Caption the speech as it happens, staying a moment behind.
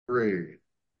Three.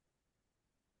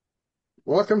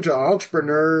 Welcome to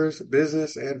Entrepreneurs,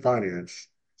 Business, and Finance,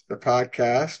 the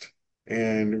podcast.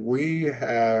 And we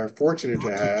are fortunate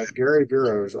to have Gary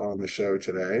Burrows on the show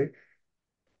today.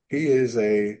 He is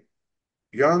a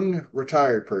young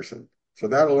retired person. So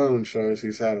that alone shows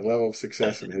he's had a level of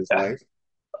success in his life.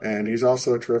 And he's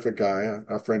also a terrific guy,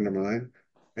 a friend of mine.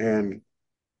 And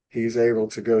he's able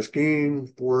to go skiing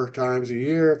 4 times a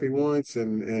year if he wants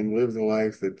and live the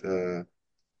life that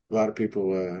a lot of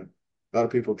people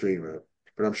dream of.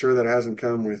 But I'm sure that hasn't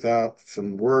come without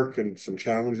some work and some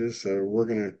challenges. So we're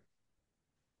going to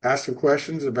ask some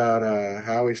questions about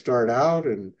how he started out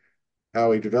and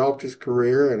how he developed his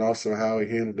career and also how he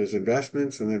handled his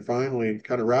investments. And then finally,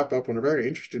 kind of wrap up on a very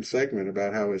interesting segment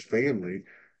about how his family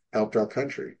helped our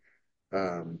country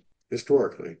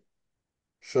historically.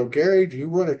 So, Gary, do you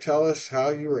want to tell us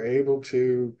how you were able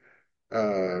to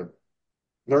uh,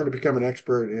 learn to become an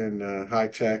expert in high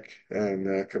tech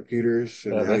and computers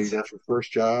and how you That's got your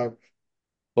first job?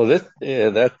 well.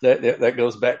 That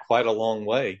goes back quite a long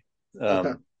way. Yeah.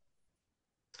 Um,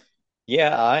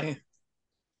 yeah,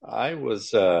 I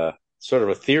was sort of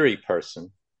a theory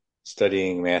person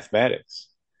studying mathematics,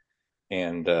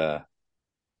 and had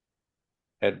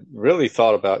really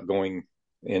thought about going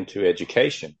into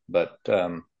education, but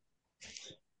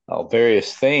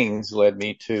various things led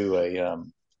me to a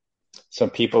some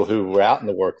people who were out in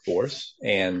the workforce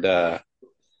and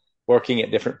working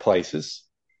at different places,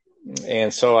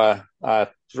 and so I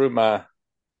threw my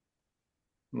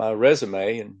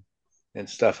resume and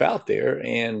stuff out there,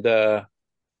 and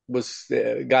was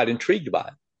got intrigued by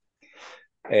it.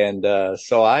 And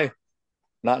so I,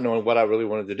 not knowing what I really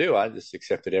wanted to do, I just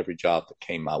accepted every job that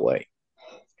came my way.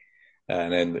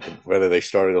 And then whether they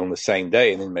started on the same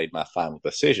day, and then made my final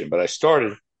decision. But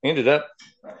ended up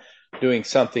doing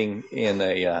something in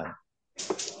a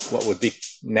what would be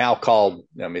now called,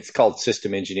 it's called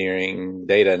system engineering,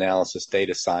 data analysis,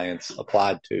 data science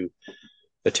applied to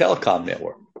the telecom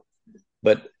network.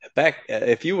 But back,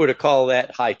 if you were to call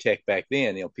that high tech back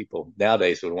then, people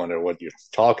nowadays would wonder what you're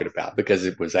talking about because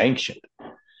it was ancient.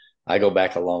 I go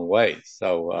back a long way.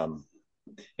 So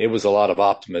it was a lot of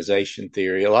optimization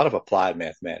theory, a lot of applied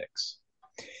mathematics.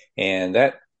 And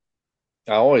that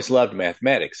I always loved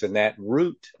mathematics, and that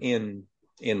route in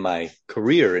my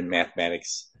career in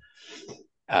mathematics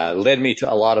led me to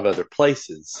a lot of other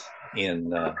places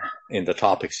in the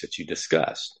topics that you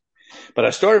discussed. But I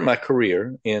started my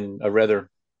career in a rather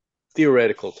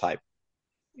theoretical type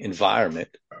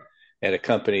environment at a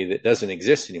company that doesn't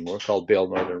exist anymore called Bell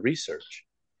Northern Research.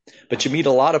 But you meet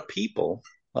a lot of people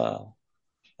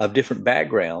of different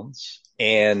backgrounds,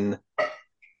 and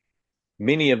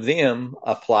many of them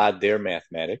applied their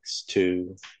mathematics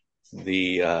to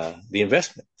the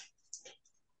investment,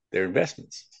 their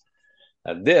investments.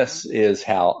 This is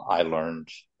how I learned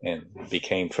and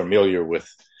became familiar with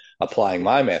applying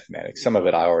my mathematics. Some of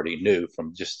it I already knew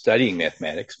from just studying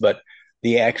mathematics, but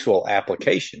the actual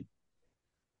application,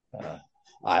 uh,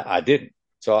 I didn't.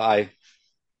 So I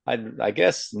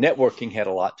guess networking had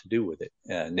a lot to do with it.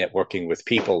 Networking with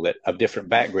people that of different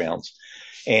backgrounds,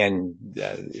 and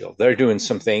they're doing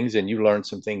some things, and you learn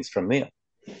some things from them.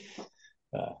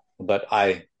 But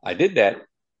I did that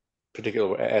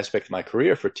particular aspect of my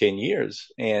career for 10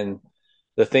 years, and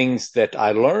the things that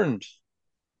I learned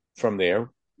from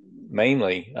there,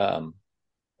 mainly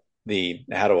the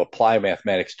how to apply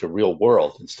mathematics to real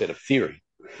world instead of theory,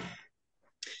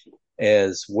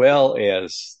 as well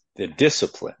as the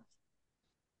discipline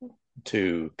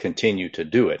to continue to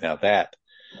do it. Now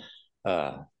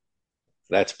uh,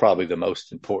 that's probably the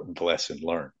most important lesson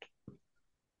learned.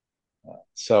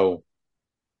 So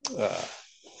uh,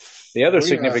 the other We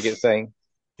significant thing,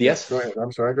 yeah, yes, go ahead.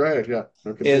 I'm sorry. Go ahead. Yeah,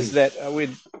 no, is continue.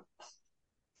 that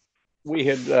we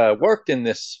had worked in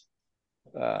this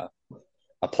uh,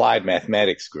 applied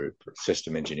mathematics group or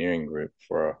system engineering group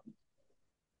for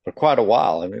quite a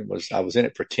while. I mean, I was in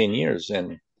it for 10 years,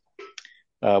 and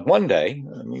one day,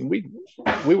 I mean,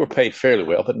 we were paid fairly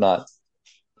well, but not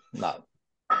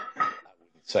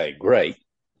say great.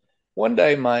 One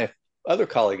day, my other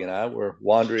colleague and I were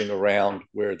wandering around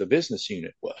where the business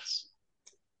unit was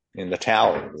in the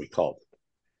tower, we called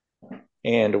it,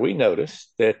 and we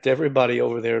noticed that everybody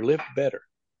over there lived better.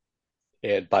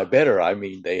 And by better, I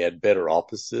mean they had better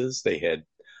offices, they had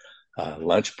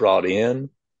lunch brought in,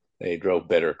 they drove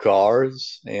better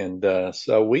cars, and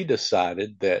so we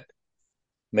decided that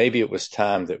maybe it was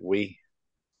time that we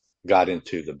got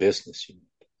into the business unit.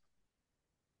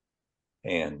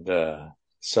 And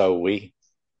so we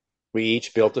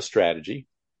each built a strategy,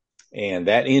 and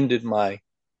that ended my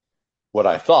what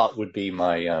I thought would be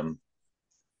my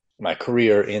my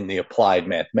career in the applied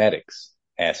mathematics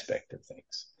aspect of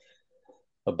things,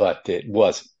 but it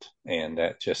wasn't, and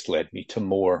that just led me to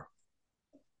more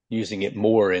using it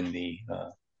more in the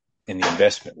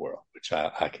investment world, which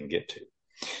I can get to.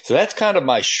 So that's kind of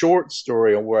my short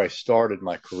story on where I started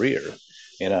my career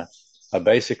in a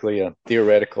basically a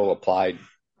theoretical applying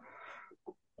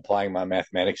my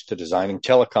mathematics to designing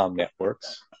telecom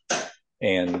networks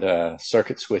and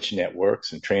circuit switch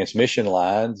networks and transmission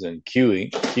lines and Q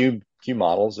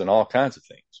models and all kinds of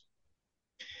things.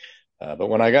 But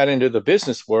when I got into the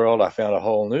business world, I found a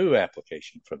whole new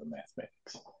application for the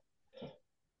mathematics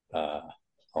uh,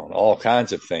 on all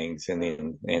kinds of things,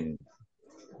 in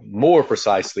more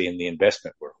precisely in the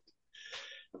investment world.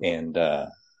 And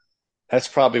that's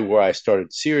probably where I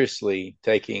started seriously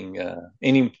taking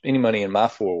any money in my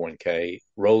 401k,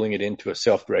 rolling it into a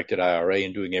self-directed IRA,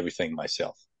 and doing everything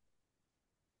myself.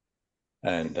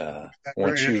 And Very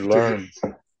once you interesting. learn,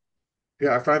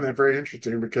 Yeah, I find that very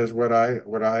interesting because what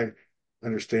I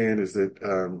understand is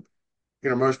that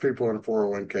most people in a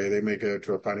 401k, they may go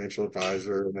to a financial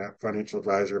advisor, and that financial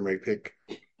advisor may pick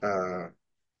uh,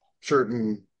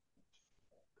 certain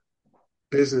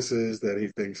businesses that he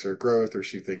thinks are growth or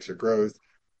she thinks are growth,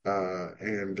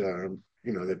 and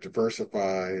that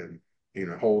diversify and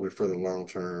hold it for the long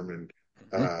term. And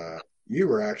mm-hmm, you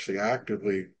were actually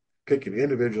actively picking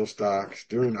individual stocks,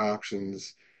 doing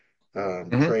options,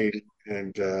 mm-hmm, trading,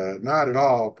 and not at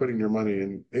all putting your money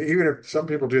in. Even if some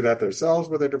people do that themselves,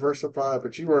 where they diversify,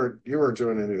 but you weren't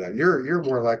doing any of that. You're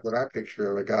more like what I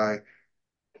picture of a guy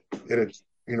in a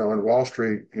in Wall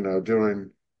Street,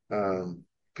 doing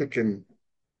picking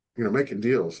making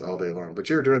deals all day long. But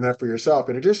you're doing that for yourself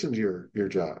in addition to your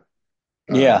job.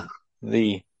 yeah, Um,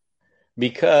 the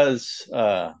because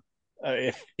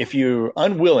if you're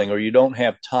unwilling or you don't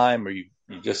have time or you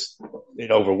just it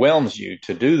overwhelms you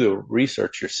to do the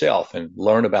research yourself and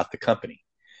learn about the company,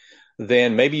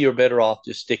 then maybe you're better off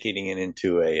just sticking it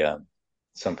into a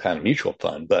some kind of mutual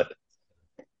fund. But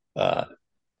uh,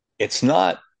 it's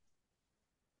not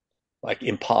like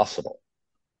impossible.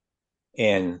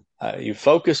 And you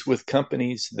focus with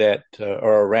companies that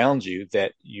are around you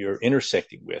that you're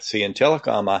intersecting with. See, in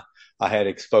telecom, I had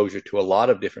exposure to a lot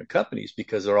of different companies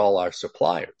because they're all our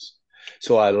suppliers.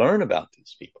 So I learn about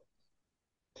these people,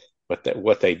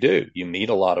 what they do. You meet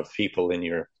a lot of people in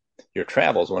your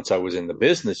travels. Once I was in the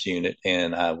business unit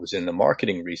and I was in the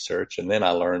marketing research, and then I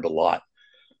learned a lot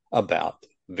about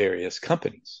various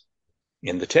companies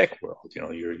in the tech world. You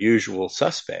know, your usual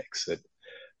suspects that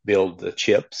build the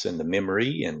chips and the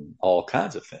memory and all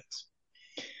kinds of things.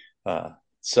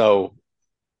 So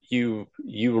you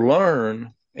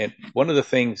learn, and one of the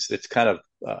things that's kind of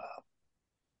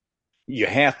you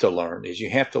have to learn is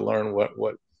you have to learn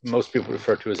what most people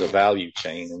refer to as a value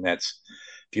chain, and that's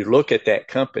if you look at that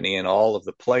company and all of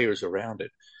the players around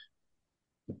it,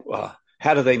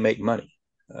 how do they make money?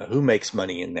 Who makes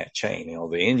money in that chain? You know,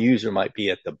 the end user might be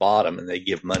at the bottom, and they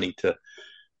give money to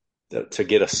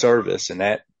get a service, and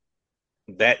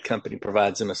that company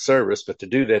provides them a service. But to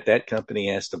do that, that company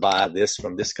has to buy this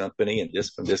from this company and this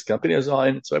from this company.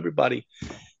 And so everybody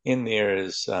in there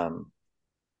is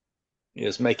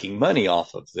making money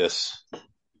off of this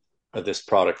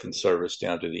product and service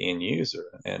down to the end user.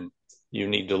 And you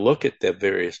need to look at the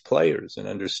various players and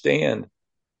understand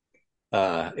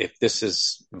if this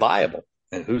is viable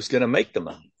and who's going to make the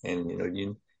money.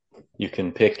 And you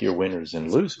can pick your winners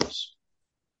and losers.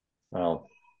 Well,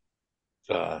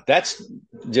 that's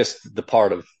just the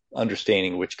part of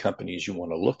understanding which companies you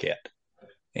want to look at,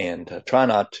 and try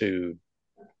not to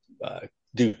uh,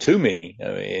 do too many. I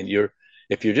mean,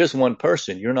 if you're just one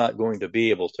person, you're not going to be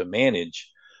able to manage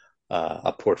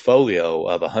a portfolio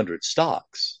of 100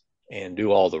 stocks and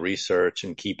do all the research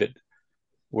and keep it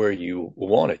where you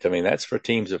want it. I mean, that's for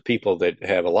teams of people that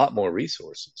have a lot more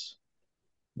resources,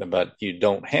 but you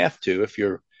don't have to if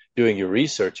you're doing your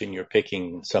research and you're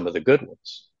picking some of the good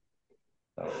ones.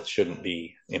 It shouldn't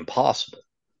be impossible.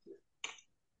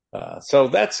 So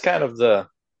that's kind of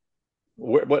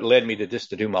what led me to just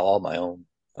to do all my own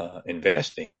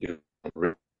investing.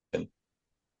 And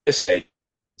this stage,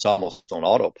 it's almost on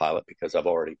autopilot because I've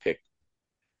already picked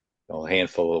a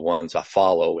handful of ones I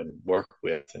follow and work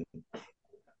with.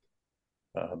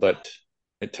 But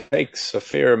it takes a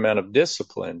fair amount of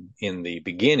discipline in the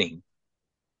beginning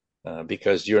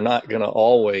because you're not going to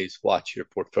always watch your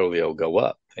portfolio go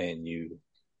up, and you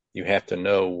have to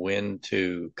know when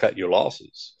to cut your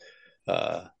losses.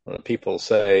 People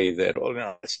say that, oh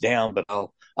no, it's down, but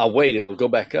I'll wait; it'll go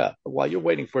back up. While you're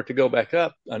waiting for it to go back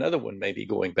up, another one may be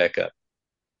going back up,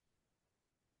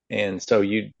 and so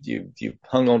you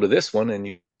hung on to this one, and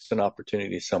you missed an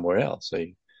opportunity somewhere else. So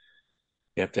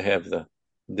You have to have the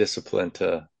discipline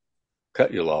to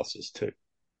cut your losses too.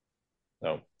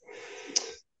 So,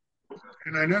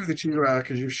 And I know that you,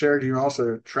 because you shared, you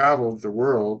also traveled the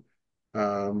world,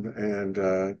 and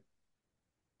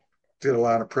did a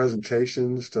lot of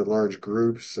presentations to large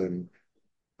groups, and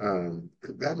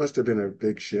that must have been a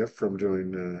big shift from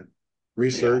doing yeah.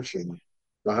 research and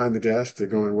behind the desk to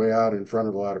going way out in front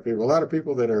of a lot of people. A lot of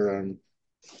people that are,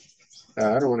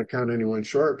 I don't want to count anyone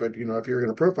short, but if you're going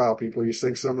to profile people, you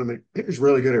think someone that is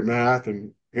really good at math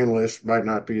and analyst might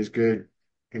not be as good,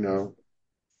 you know,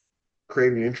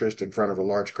 creating interest in front of a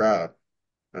large crowd.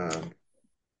 Um,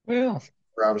 Well,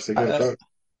 we're obviously good at I, both.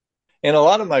 in a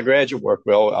lot of my graduate work,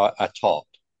 well, I taught.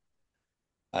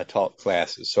 I taught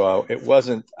classes, so it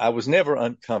wasn't. I was never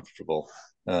uncomfortable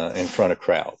in front of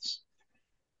crowds.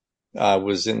 I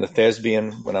was in the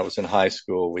thespian when I was in high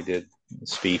school. We did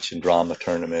speech and drama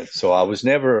tournaments, so I was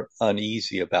never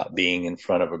uneasy about being in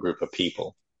front of a group of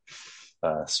people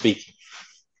speaking.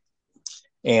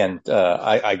 And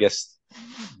I guess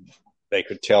they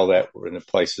could tell that in the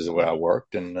places where I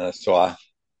worked, and so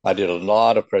I did a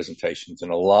lot of presentations in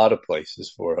a lot of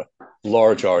places for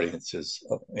large audiences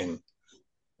in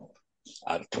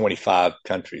out of 25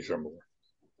 countries or more.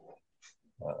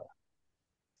 Uh,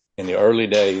 in the early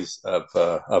days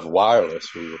of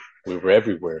wireless, we were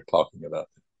everywhere talking about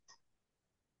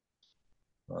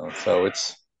it. So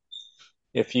it's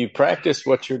if you practice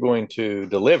what you're going to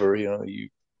deliver,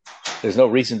 there's no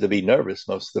reason to be nervous.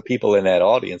 Most of the people in that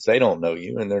audience, they don't know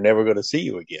you and they're never going to see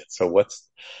you again. So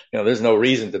there's no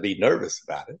reason to be nervous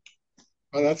about it.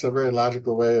 Well, that's a very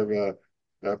logical way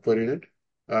of putting it.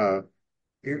 Uh,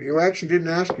 you actually didn't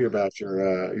ask you about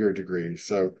your degree.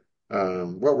 So,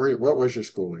 what was your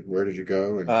schooling? Where did you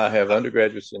go? And I have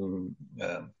undergraduates in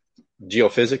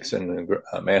geophysics and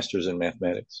a master's in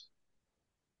mathematics.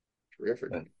 terrific.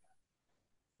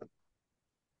 Uh,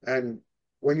 And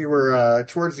when you were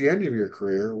towards the end of your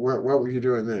career, what were you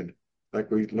doing then?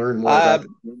 Like we learned more about I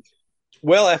the.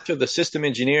 Well, after the system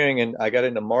engineering, and I got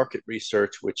into market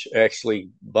research, which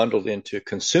actually bundled into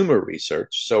consumer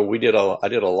research. So I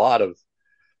did a lot of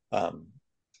um,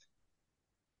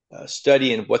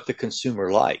 studying what the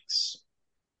consumer likes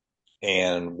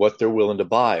and what they're willing to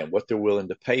buy and what they're willing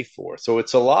to pay for. So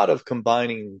it's a lot of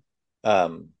combining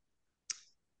um,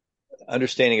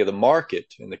 understanding of the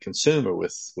market and the consumer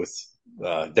with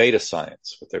data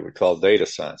science, what they would call data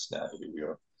science now.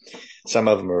 Some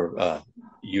of them are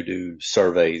you do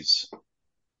surveys.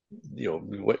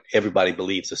 What everybody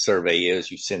believes a survey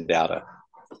is. You send out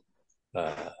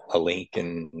a link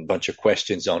and a bunch of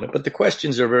questions on it, but the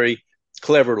questions are very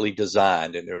cleverly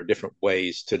designed, and there are different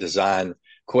ways to design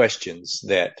questions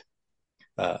that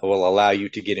will allow you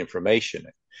to get information.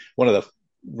 One of the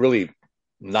really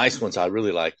nice ones I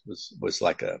really liked was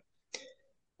like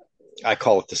I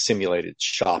call it the simulated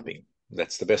shopping.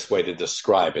 That's the best way to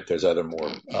describe it. There's other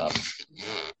more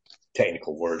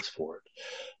technical words for it,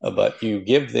 but you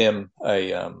give them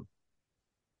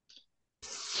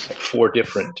like four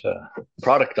different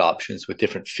product options with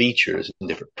different features and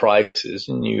different prices,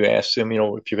 and you ask them,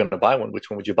 if you're going to buy one, which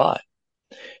one would you buy?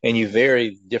 And you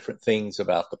vary different things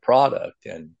about the product,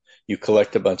 and you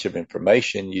collect a bunch of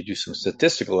information. You do some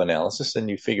statistical analysis, and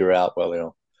you figure out,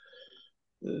 well,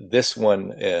 this one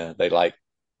they like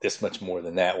this much more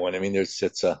than that one. I mean, it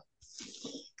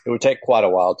would take quite a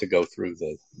while to go through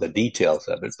the details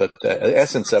of it, but the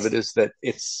essence of it is that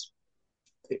it's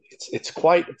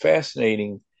quite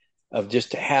fascinating of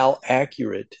just how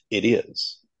accurate it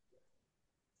is,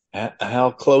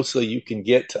 how closely you can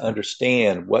get to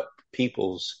understand what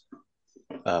people's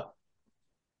uh,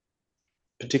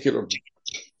 particular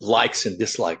likes and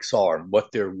dislikes are and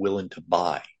what they're willing to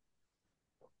buy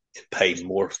and pay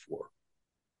more for.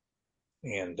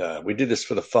 And we did this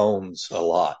for the phones a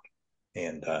lot,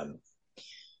 and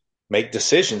make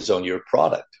decisions on your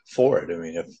product for it.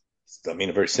 A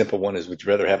very simple one is: would you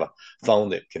rather have a phone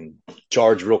that can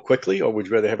charge real quickly, or would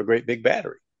you rather have a great big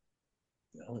battery?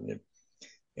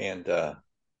 And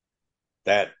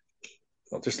that,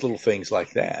 just little things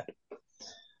like that.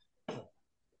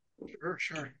 Sure,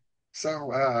 sure.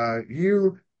 So,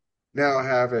 you now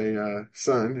have a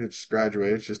son who's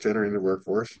graduated, just entering the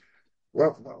workforce.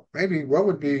 Maybe what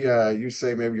would be you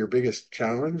say maybe your biggest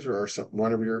challenge or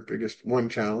one of your biggest one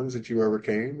challenge that you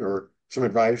overcame, or some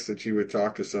advice that you would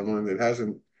talk to someone that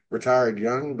hasn't retired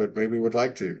young but maybe would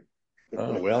like to?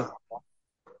 Oh well,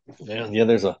 yeah.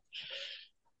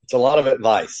 It's a lot of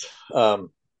advice.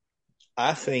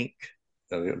 I think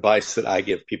the advice that I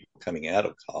give people coming out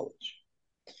of college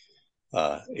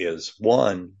is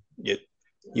one: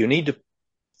 you need to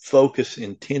focus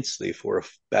intensely for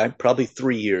probably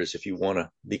 3 years if you want to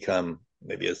become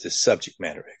maybe as this subject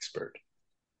matter expert.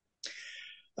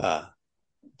 Uh,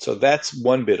 so that's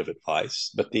one bit of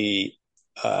advice. But the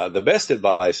best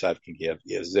advice I can give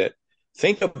is that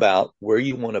think about where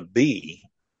you want to be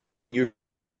your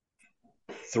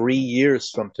 3 years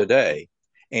from today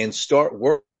and start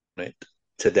working on it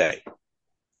today.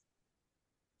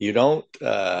 You don't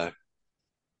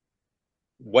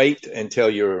wait until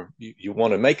you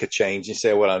want to make a change and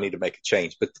say, well, I need to make a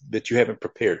change, but you haven't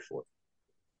prepared for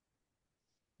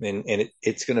it. And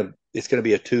it's gonna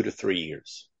be a 2 to 3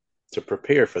 years to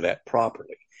prepare for that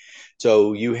properly.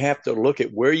 So you have to look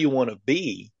at where you want to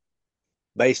be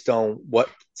based on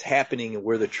what's happening and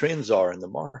where the trends are in the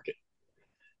market.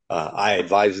 I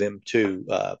advise them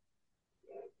to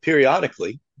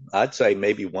periodically, I'd say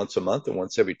maybe once a month or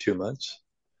once every 2 months,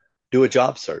 do a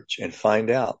job search and find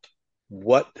out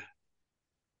what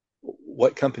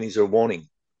companies are wanting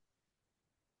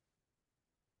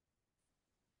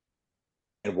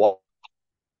and what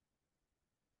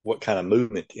kind of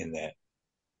movement in that.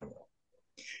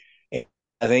 And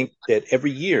I think that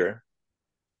every year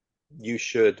you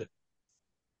should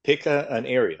pick an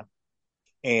area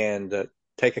and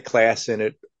take a class in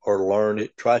it or learn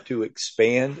it. Try to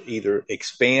either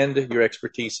expand your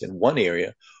expertise in one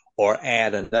area or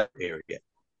add another area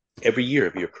every year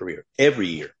of your career. Every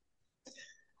year,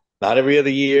 not every other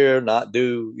year. Not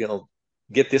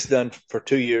get this done for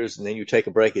 2 years and then you take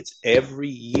a break. It's every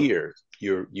year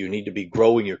you need to be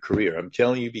growing your career. I'm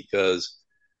telling you, because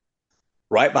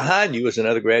right behind you is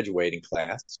another graduating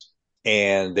class,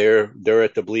 and they're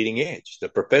at the bleeding edge. The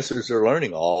professors are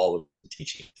learning all of the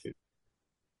teaching too.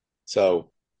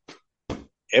 So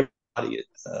everybody,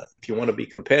 if you want to be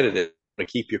competitive, to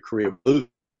keep your career moving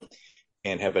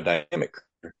and have a dynamic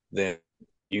career, then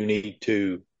you need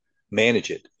to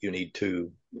manage it. You need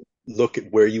to look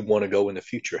at where you want to go in the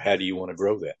future. How do you want to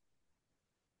grow that?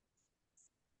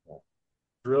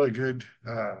 Really good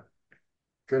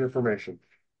information.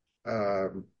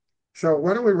 Um, so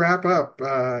why don't we wrap up?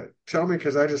 Tell me,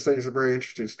 because I just think it's a very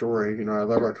interesting story. I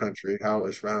love our country, how it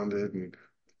was founded, and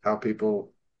how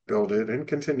people build it and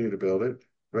continue to build it.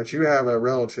 But you have a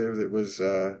relative that was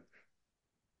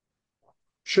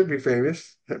should be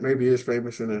famous, that maybe is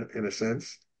famous in a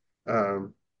sense.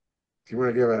 Um, do you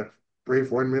want to give a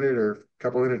brief 1 minute or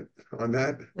couple minute on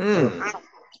that? Mm.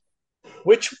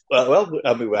 Which, well,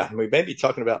 I mean, we may be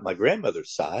talking about my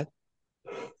grandmother's side.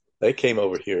 They came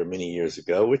over here many years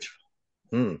ago.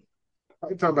 I'm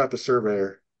talking about the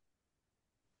surveyor,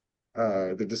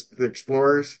 the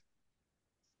explorers.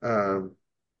 Um,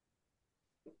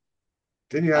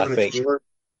 didn't you I have an think explorer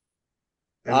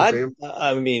in the I, family?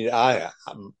 I mean,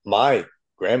 my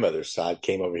grandmother's side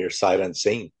came over here sight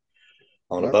unseen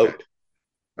on a Okay, boat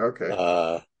okay.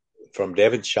 uh, from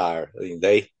Devonshire. I mean,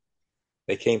 they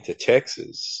came to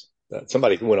Texas.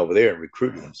 Somebody went over there and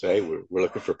recruited them. Say, hey, we're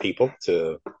looking for people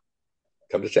to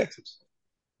come to Texas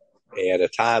at a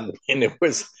time when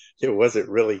there wasn't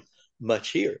really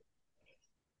much here,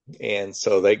 and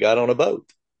so they got on a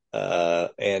boat.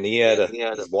 And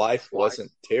his wife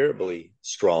wasn't terribly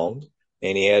strong,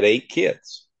 and he had 8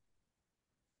 kids.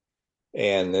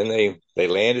 And then they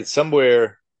landed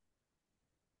somewhere,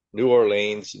 New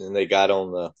Orleans, and then they got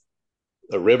on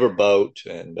the river boat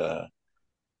and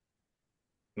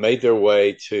made their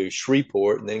way to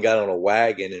Shreveport, and then got on a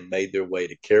wagon and made their way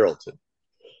to Carrollton.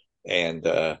 And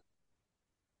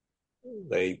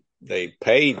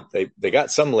they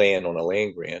got some land on a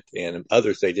land grant, and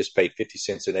others they just paid 50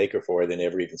 cents an acre for it. They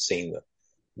never even seen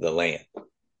the land.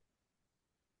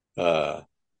 Uh,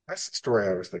 That's the story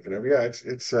I was thinking of. Yeah,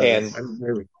 it's and I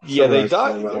maybe yeah, they summarize it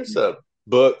got real well. there's a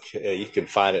book you can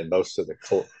find it in most of the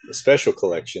special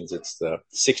collections. It's the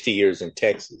 60 Years in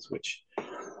Texas, which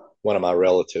one of my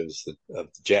relatives of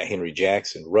Henry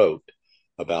Jackson wrote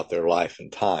about their life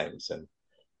and times. And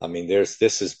I mean,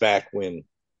 this is back when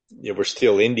there were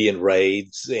still Indian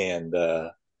raids, and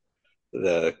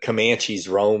the Comanches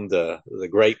roamed the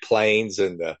Great Plains,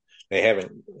 and they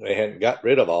hadn't got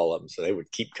rid of all of them, so they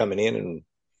would keep coming in and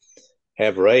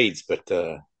have raids. But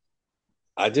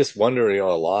I just wonder,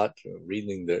 a lot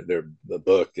reading the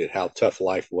book, that how tough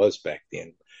life was back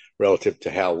then relative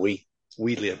to how we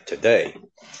live today.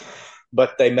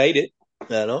 But they made it,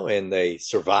 and they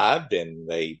survived, and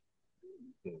they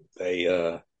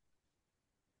uh,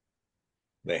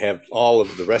 they have all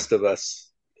of the rest of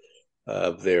us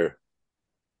of their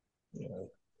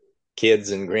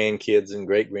kids and grandkids and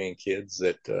great grandkids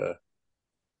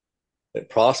that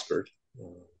prospered.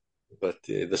 But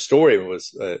the story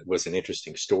was an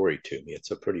interesting story to me. It's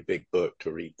a pretty big book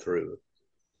to read through.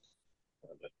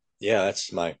 But yeah,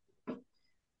 that's my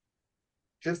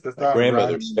Just the my thought of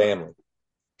grandmother's riding family.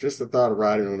 just the thought of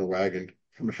riding on a wagon,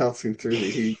 bouncing through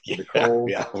the heat, the Yeah, cold,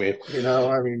 yeah.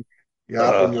 I mean, you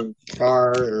hop in Uh, the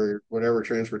car or whatever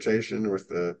transportation with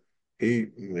the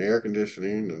heat and the air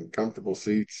conditioning and comfortable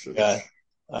seats and yeah,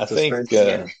 I think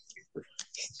suspension.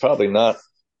 it's probably not.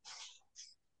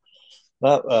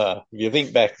 If you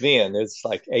think back then, it's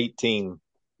like 18.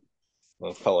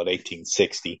 Let's call it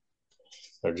 1860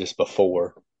 or just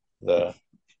before the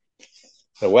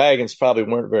the wagons probably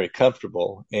weren't very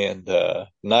comfortable, and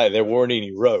there weren't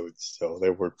any roads, so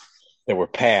there were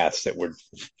paths that were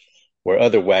where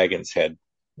other wagons had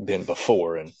been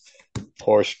before and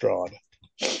horse drawn.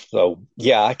 So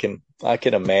yeah, I can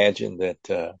imagine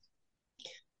that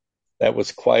that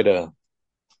was quite a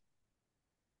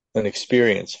an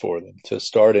experience for them to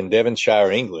start in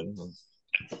Devonshire, England,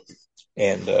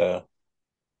 and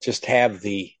just have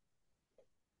the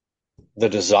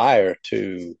desire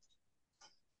to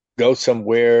go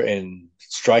somewhere and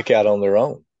strike out on their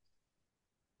own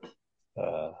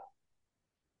uh,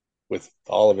 with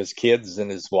all of his kids and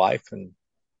his wife, and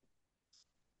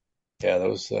yeah,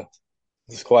 those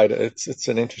it's quite it's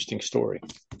an interesting story.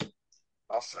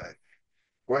 I'll say.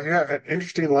 Well, yeah, an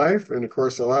interesting life, and of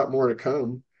course, a lot more to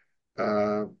come.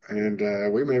 And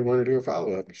we may want to do a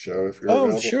follow-up show if you're Oh,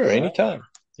 available sure, for that. anytime.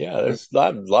 Yeah, And, there's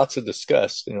lots of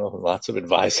discuss, lots of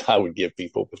advice I would give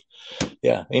people. But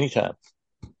yeah, anytime.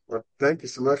 well, thank you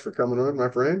so much for coming on, my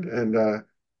friend, and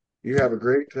you have a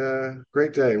great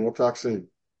day, and we'll talk soon.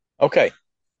 Okay,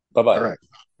 bye All bye. right.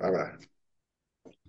 Bye bye.